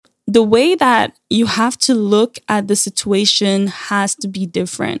the way that you have to look at the situation has to be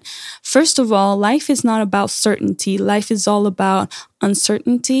different. First of all, life is not about certainty. Life is all about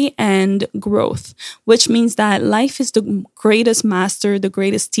uncertainty and growth, which means that life is the greatest master, the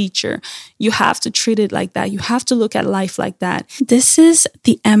greatest teacher. You have to treat it like that. You have to look at life like that. This is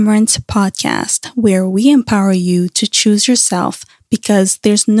the Emerence Podcast, where we empower you to choose yourself because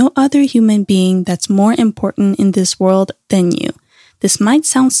there's no other human being that's more important in this world than you. This might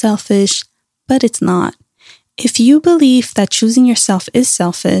sound selfish, but it's not. If you believe that choosing yourself is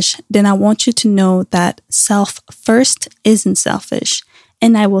selfish, then I want you to know that self first isn't selfish,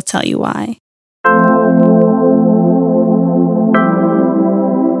 and I will tell you why.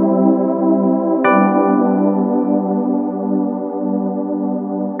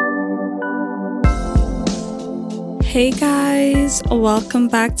 Hey guys, welcome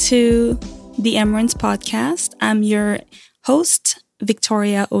back to the Emerence Podcast. I'm your host,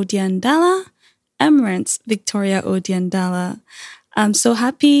 Victoria Odiandala, Emerence Victoria Odiandala. I'm so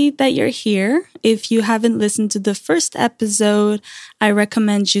happy that you're here. If you haven't listened to the first episode, I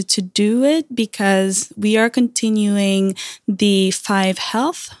recommend you to do it because we are continuing the 5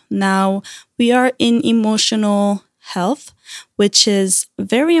 health. Now, we are in emotional health, which is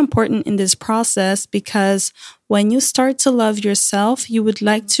very important in this process because when you start to love yourself, you would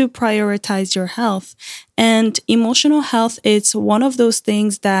like to prioritize your health. And emotional health, it's one of those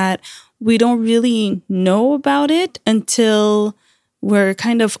things that we don't really know about it until we're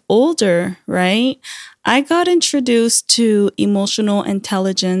kind of older, right? I got introduced to emotional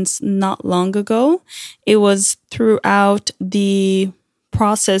intelligence not long ago. It was throughout the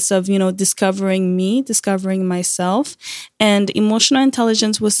process of, discovering myself. And emotional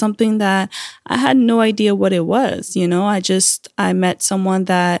intelligence was something that I had no idea what it was. I met someone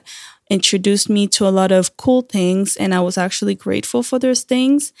that introduced me to a lot of cool things, and I was actually grateful for those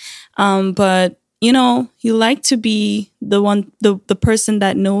things. But you like to be the person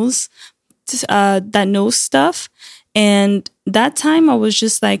that knows stuff. And that time I was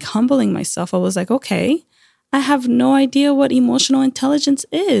just like humbling myself. I was like, okay, I have no idea what emotional intelligence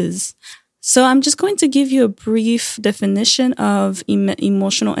is. So I'm just going to give you a brief definition of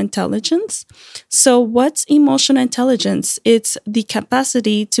emotional intelligence. So what's emotional intelligence? It's the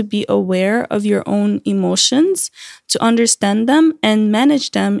capacity to be aware of your own emotions, to understand them and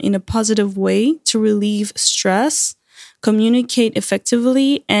manage them in a positive way, to relieve stress, communicate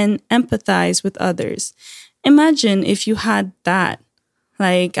effectively, and empathize with others. Imagine if you had that.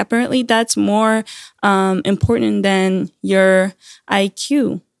 Like, apparently that's more important than your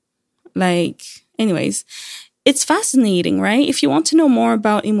IQ. Anyways, it's fascinating, right? If you want to know more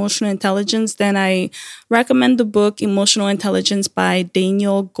about emotional intelligence, then I recommend the book Emotional Intelligence by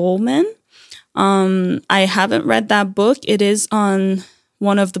Daniel Goleman. I haven't read that book. It is on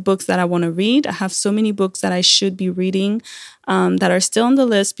one of the books that I want to read. I have so many books that I should be reading that are still on the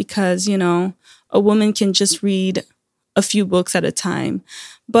list because, a woman can just read a few books at a time.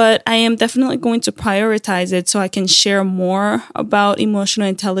 But I am definitely going to prioritize it so I can share more about emotional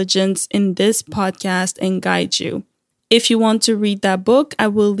intelligence in this podcast and guide you. If you want to read that book, I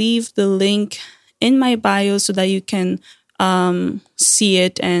will leave the link in my bio so that you can see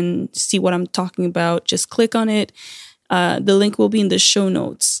it and see what I'm talking about. Just click on it. The link will be in the show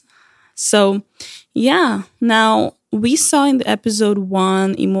notes. So, yeah. Now, we saw in the episode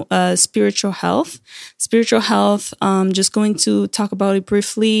 1, spiritual health. Spiritual health, just going to talk about it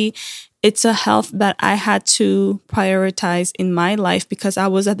briefly. It's a health that I had to prioritize in my life because I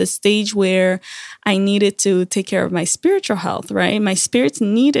was at the stage where I needed to take care of my spiritual health, right? My spirits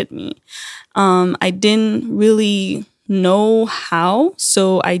needed me. I didn't really know how,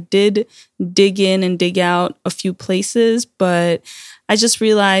 so I did dig in and dig out a few places, but I just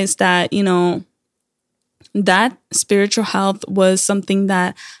realized that, that spiritual health was something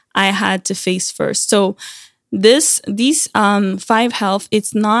that I had to face first. So these 5 health,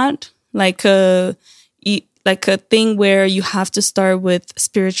 it's not like a thing where you have to start with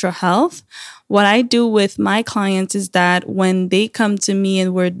spiritual health. What I do with my clients is that when they come to me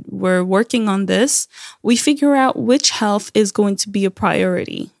and we're working on this, we figure out which health is going to be a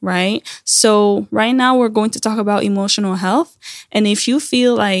priority, right? So right now we're going to talk about emotional health. And if you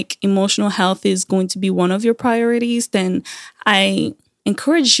feel like emotional health is going to be one of your priorities, then I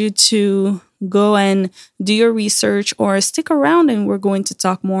encourage you to go and do your research or stick around and we're going to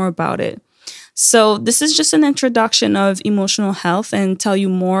talk more about it. So this is just an introduction of emotional health and tell you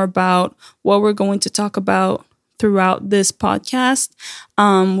more about what we're going to talk about throughout this podcast.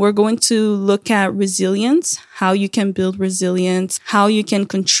 We're going to look at resilience, how you can build resilience, how you can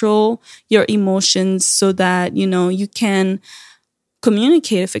control your emotions so that, you can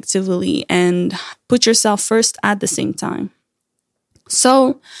communicate effectively and put yourself first at the same time.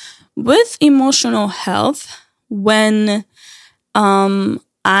 So with emotional health, when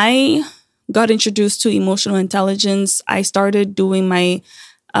I got introduced to emotional intelligence, I started doing my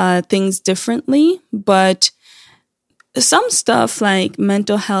things differently. But some stuff like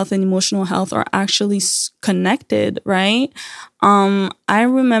mental health and emotional health are actually connected, right? I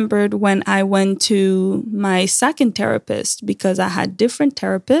remembered when I went to my second therapist, because I had different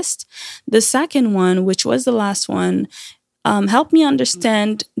therapists. The second one, which was the last one, helped me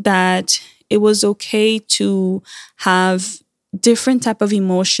understand that it was okay to have different type of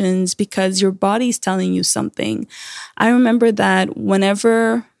emotions because your body's telling you something. I remember that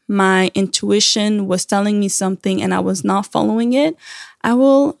whenever my intuition was telling me something and I was not following it, I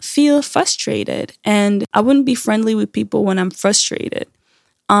will feel frustrated, and I wouldn't be friendly with people when I'm frustrated.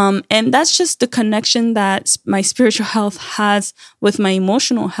 And that's just the connection that my spiritual health has with my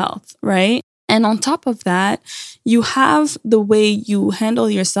emotional health, right? And on top of that, you have the way you handle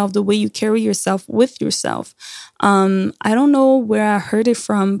yourself, the way you carry yourself with yourself. I don't know where I heard it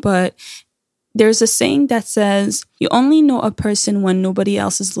from, but there's a saying that says, you only know a person when nobody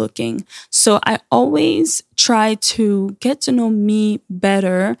else is looking. So I always try to get to know me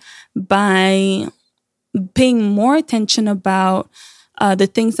better by paying more attention about the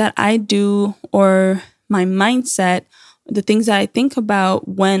things that I do, or my mindset, the things that I think about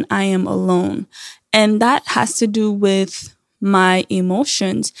when I am alone. And that has to do with my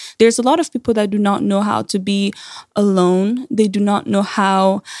emotions. There's a lot of people that do not know how to be alone. They do not know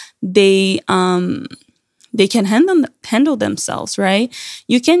how they can handle themselves, right?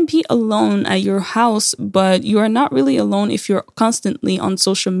 You can be alone at your house, but you are not really alone if you're constantly on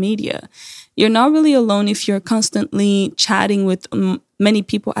social media. You're not really alone if you're constantly chatting with many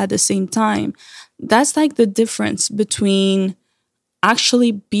people at the same time. That's like the difference between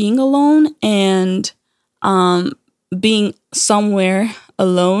actually being alone and being somewhere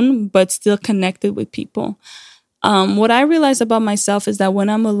alone, but still connected with people. What I realized about myself is that when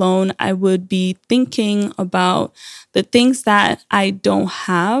I'm alone, I would be thinking about the things that I don't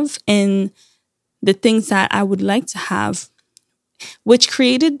have and the things that I would like to have, which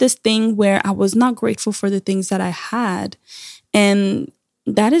created this thing where I was not grateful for the things that I had. And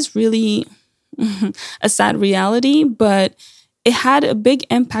that is really a sad reality, but it had a big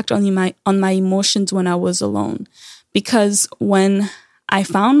impact on my emotions when I was alone. Because when I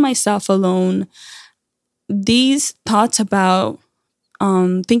found myself alone, these thoughts about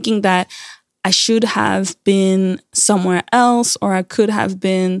thinking that I should have been somewhere else, or I could have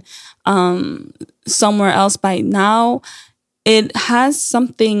been somewhere else by now, it has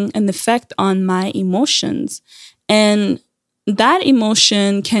an effect on my emotions. And that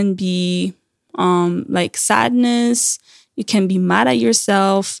emotion can be like sadness. You can be mad at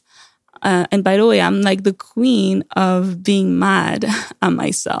yourself. And by the way, I'm like the queen of being mad at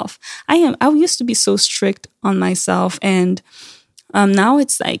myself. I used to be so strict on myself, and now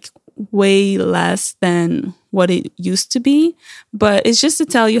it's like way less than what it used to be. But it's just to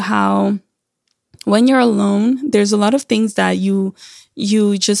tell you how when you're alone, there's a lot of things that you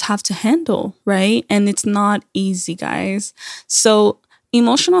just have to handle, right? And it's not easy, guys. So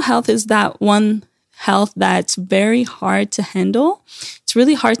emotional health is that one health that's very hard to handle. It's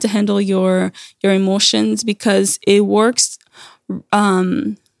really hard to handle your emotions because it works.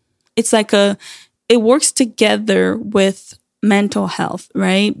 It works together with mental health,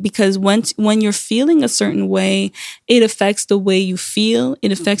 right? Because when you're feeling a certain way, it affects the way you feel.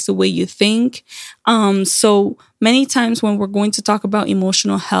 It affects the way you think. So many times when we're going to talk about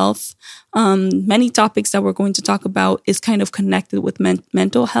emotional health, many topics that we're going to talk about is kind of connected with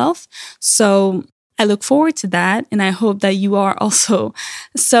mental health. So I look forward to that, and I hope that you are also.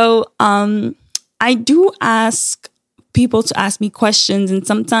 So I do ask people to ask me questions, and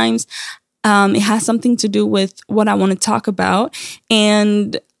sometimes it has something to do with what I want to talk about.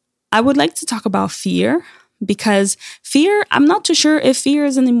 And I would like to talk about fear, because fear, I'm not too sure if fear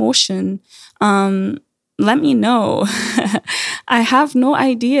is an emotion. Let me know. I have no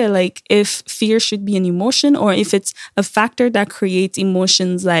idea like if fear should be an emotion or if it's a factor that creates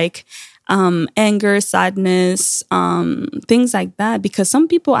emotions like anger, sadness, things like that. Because some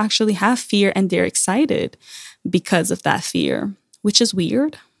people actually have fear and they're excited because of that fear, which is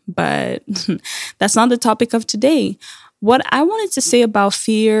weird. But that's not the topic of today. What I wanted to say about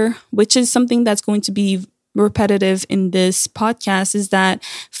fear, which is something that's going to be repetitive in this podcast, is that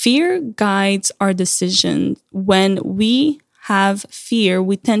fear guides our decisions. When we have fear,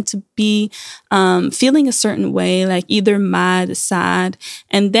 we tend to be feeling a certain way, like either mad, sad,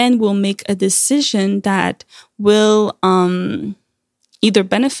 and then we'll make a decision that will either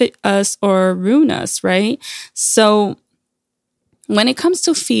benefit us or ruin us, right? So when it comes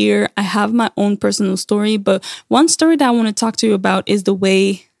to fear, I have my own personal story, but one story that I want to talk to you about is the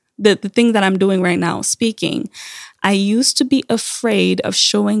thing that I'm doing right now, speaking. I used to be afraid of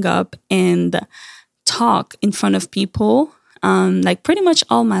showing up and talk in front of people, like pretty much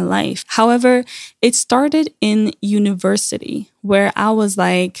all my life. However, it started in university where I was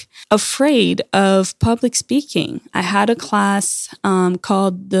like afraid of public speaking. I had a class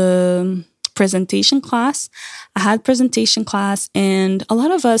called the presentation class. I had presentation class, and a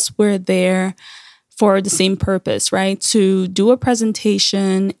lot of us were there for the same purpose, right? To do a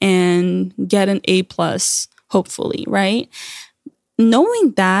presentation and get an A plus, hopefully, right?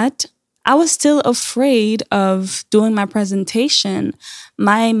 Knowing that, I was still afraid of doing my presentation.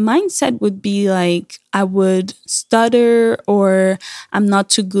 My mindset would be like, I would stutter or I'm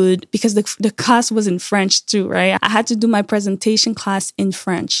not too good, because the class was in French too, right? I had to do my presentation class in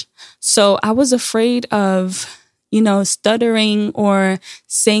French. So I was afraid of, stuttering or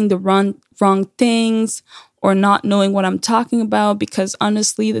saying the wrong things or not knowing what I'm talking about, because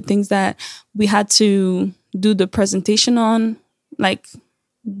honestly, the things that we had to do the presentation on, like,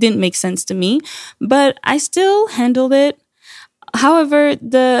 didn't make sense to me, but I still handled it. However,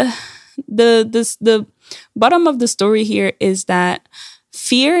 the bottom of the story here is that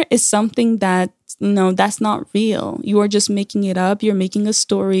fear is something that, that's not real. You are just making it up. You're making a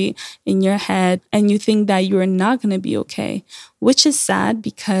story in your head and you think that you're not going to be okay, which is sad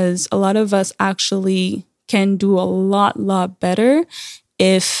because a lot of us actually can do a lot better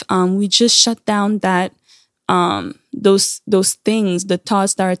if we just shut down that those things, the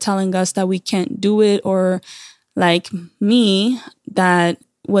thoughts that are telling us that we can't do it, or like me, that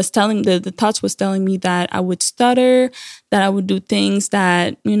was telling the thoughts was telling me that I would stutter, that I would do things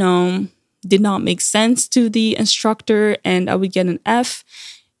that, did not make sense to the instructor and I would get an F,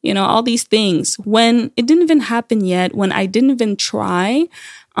 all these things when it didn't even happen yet, when I didn't even try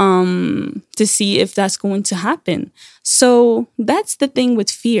to see if that's going to happen. So that's the thing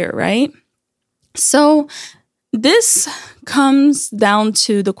with fear, right? So this comes down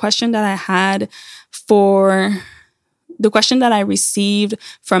to the question that I had the question that I received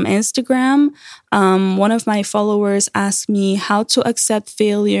from Instagram. One of my followers asked me how to accept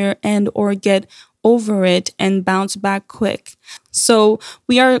failure and or get over it and bounce back quick. So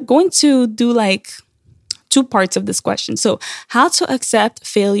we are going to do like two parts of this question. So how to accept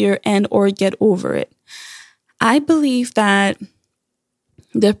failure and or get over it. I believe that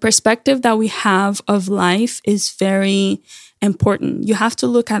the perspective that we have of life is very important. You have to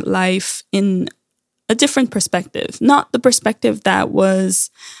look at life in a different perspective, not the perspective that was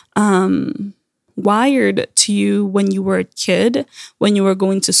wired to you when you were a kid, when you were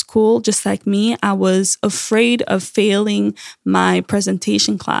going to school. Just like me, I was afraid of failing my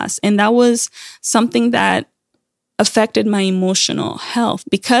presentation class. And that was something that affected my emotional health.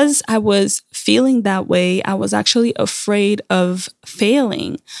 Because I was feeling that way, I was actually afraid of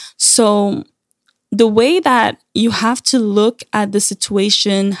failing. So the way that you have to look at the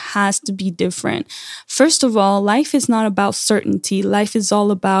situation has to be different. First of all, life is not about certainty. Life is all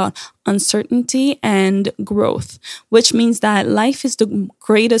about uncertainty and growth, which means that life is the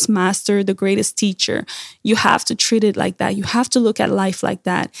greatest master, the greatest teacher. You have to treat it like that. You have to look at life like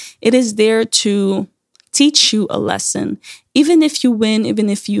that. It is there to teach you a lesson, even if you win, even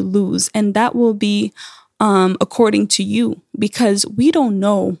if you lose. And that will be according to you, because we don't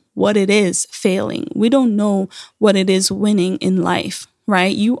know what it is failing. We don't know what it is winning in life,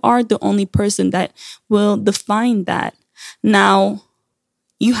 right? You are the only person that will define that. Now,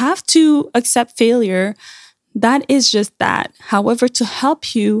 you have to accept failure. That is just that. However, to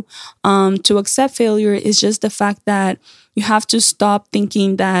help you to accept failure is just the fact that you have to stop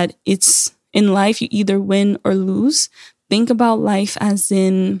thinking that it's in life, you either win or lose. Think about life as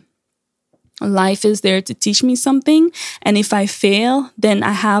in life is there to teach me something. And if I fail, then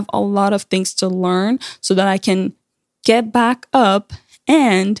I have a lot of things to learn so that I can get back up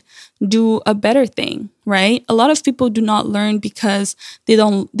and do a better thing, right? A lot of people do not learn because they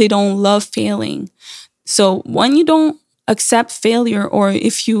don't love failing. So when you don't accept failure, or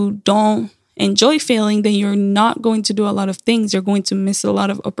if you don't enjoy failing, then you're not going to do a lot of things. You're going to miss a lot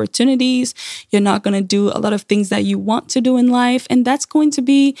of opportunities. You're not going to do a lot of things that you want to do in life. And that's going to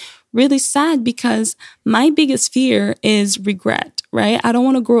be really sad, because my biggest fear is regret, right? I don't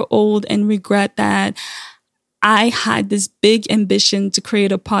want to grow old and regret that I had this big ambition to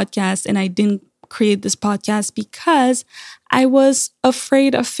create a podcast and I didn't create this podcast because I was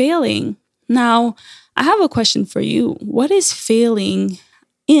afraid of failing. Now, I have a question for you. What is failing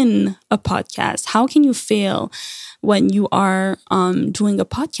in a podcast? How can you fail when you are doing a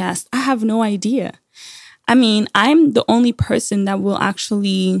podcast? I have no idea. I mean, I'm the only person that will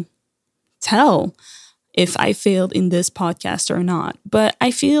actually tell if I failed in this podcast or not. But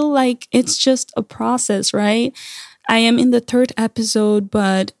I feel like it's just a process, right? I am in the 3rd episode,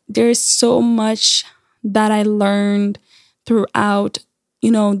 but there's so much that I learned throughout,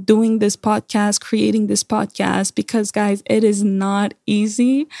 doing this podcast, creating this podcast, because guys, it is not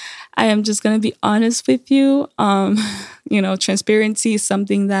easy. I am just going to be honest with you. Transparency is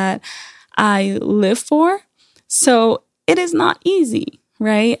something that I live for. So it is not easy,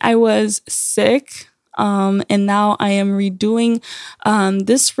 right? I was sick. And now I am redoing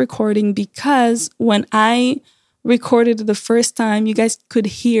this recording because when I recorded the first time, you guys could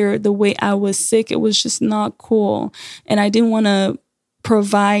hear the way I was sick. It was just not cool. And I didn't want to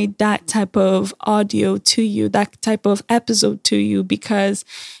provide that type of audio to you, that type of episode to you, because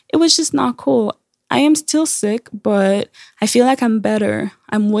it was just not cool. I am still sick, but I feel like I'm better.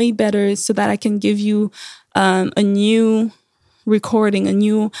 I'm way better so that I can give you a new recording,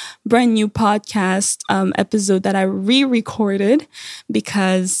 brand new podcast episode that I re-recorded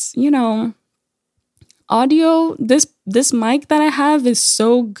because, audio, this mic that I have is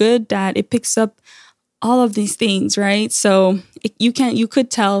so good that it picks up all of these things, right? So you could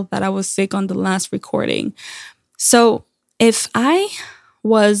tell that I was sick on the last recording. So if I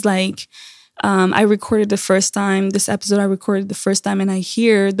was like, I recorded the first time, this episode I recorded the first time, and I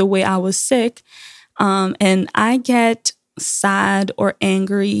hear the way I was sick, and I get sad or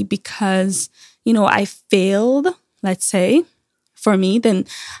angry because, I failed, let's say, for me, then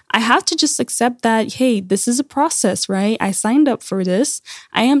I have to just accept that, hey, this is a process, right? I signed up for this.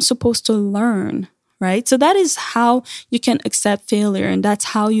 I am supposed to learn, right? So that is how you can accept failure. And that's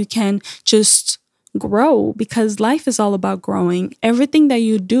how you can just grow, because life is all about growing. Everything that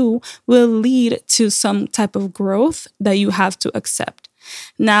you do will lead to some type of growth that you have to accept.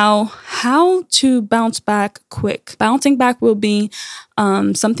 Now, how to bounce back quick? Bouncing back will be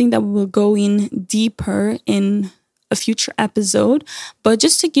something that will go in deeper in a future episode. But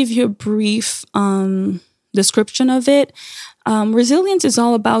just to give you a brief description of it, resilience is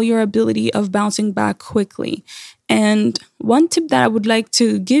all about your ability of bouncing back quickly. And one tip that I would like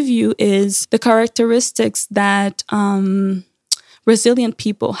to give you is the characteristics that resilient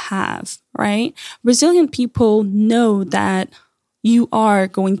people have, right? Resilient people know that you are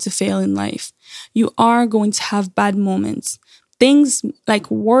going to fail in life. You are going to have bad moments. Things like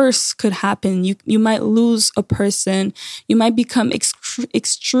worse could happen. You might lose a person. You might become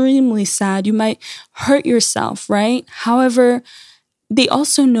extremely sad. You might hurt yourself, right? However, they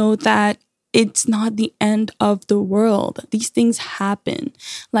also know that it's not the end of the world. These things happen.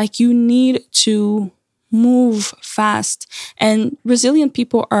 Like, you need to move fast. And resilient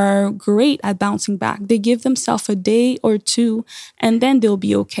people are great at bouncing back. They give themselves a day or two, and then they'll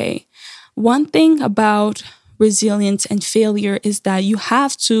be okay. One thing about resilience and failure is that you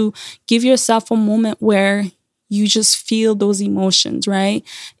have to give yourself a moment where you just feel those emotions, right?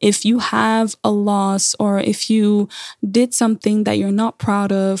 If you have a loss or if you did something that you're not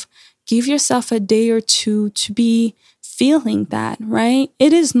proud of, give yourself a day or two to be feeling that, right?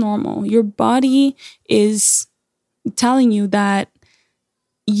 It is normal. Your body is telling you that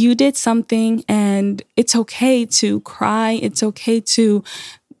you did something, and it's okay to cry. It's okay to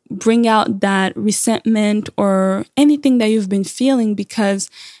bring out that resentment or anything that you've been feeling, because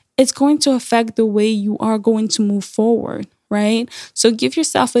it's going to affect the way you are going to move forward, right? So give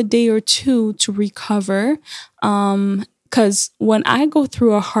yourself a day or two to recover. Because when I go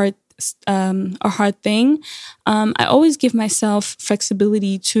through a hard thing, I always give myself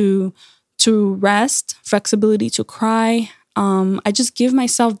flexibility to rest, flexibility to cry. I just give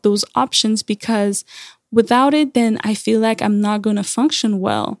myself those options, because without it, then I feel like I'm not going to function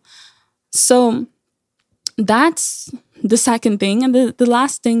well. So that's the second thing. And the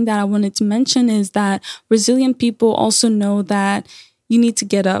last thing that I wanted to mention is that resilient people also know that you need to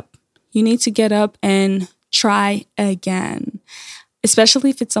get up. You need to get up and try again. Especially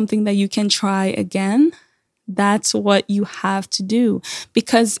if it's something that you can try again, that's what you have to do,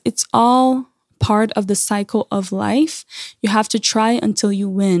 because it's all part of the cycle of life. You have to try until you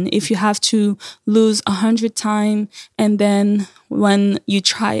win. If you have to lose 100 times and then when you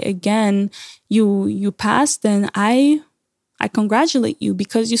try again, you pass, then I congratulate you,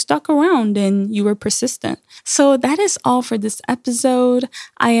 because you stuck around and you were persistent. So that is all for this episode.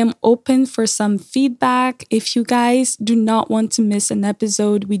 I am open for some feedback. If you guys do not want to miss an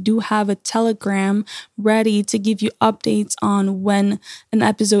episode, we do have a Telegram ready to give you updates on when an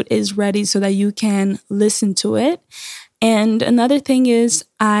episode is ready so that you can listen to it. And another thing is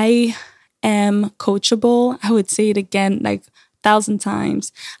I am coachable. I would say it again, like 1,000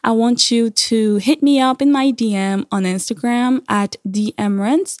 times. I want you to hit me up in my DM on Instagram at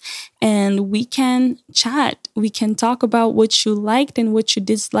DMRents, and we can chat. We can talk about what you liked and what you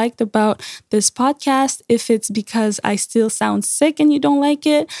disliked about this podcast. If it's because I still sound sick and you don't like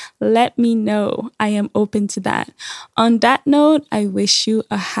it, let me know. I am open to that. On that note, I wish you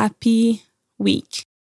a happy week.